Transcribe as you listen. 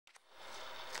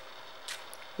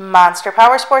Monster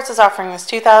Powersports is offering this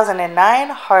 2009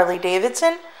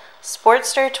 Harley-Davidson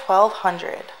Sportster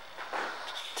 1200.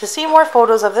 To see more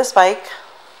photos of this bike,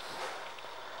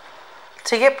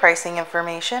 to get pricing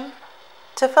information,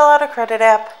 to fill out a credit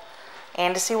app,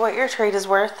 and to see what your trade is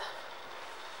worth,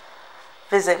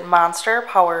 visit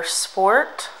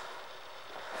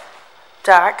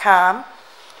monsterpowersport.com.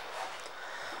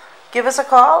 Give us a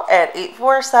call at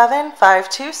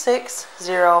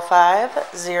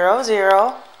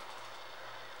 847-526-0500.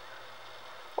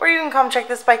 Or you can come check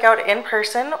this bike out in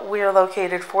person. We are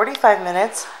located 45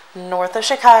 minutes north of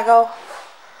Chicago.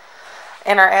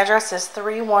 And our address is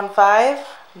 315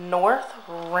 North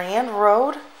Rand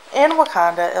Road in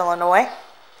Wauconda, Illinois.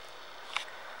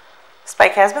 This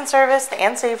bike has been serviced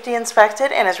and safety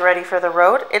inspected and is ready for the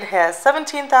road. It has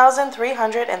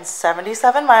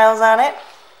 17,377 miles on it.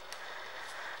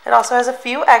 It also has a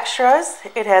few extras.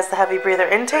 It has the heavy breather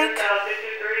intake. It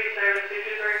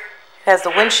has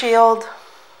the windshield,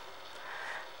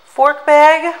 fork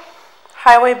bag,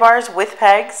 highway bars with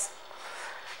pegs.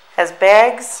 It has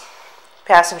bags,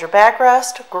 passenger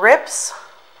backrest, grips,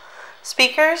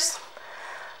 speakers,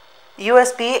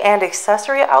 USB and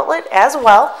accessory outlet as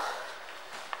well.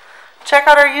 Check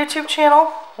out our YouTube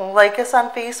channel. Like us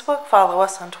on Facebook. Follow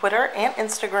us on Twitter and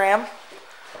Instagram.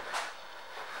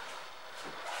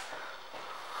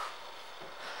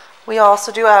 We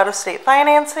also do out-of-state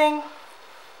financing,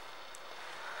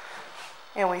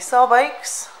 and we sell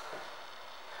bikes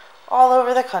all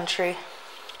over the country.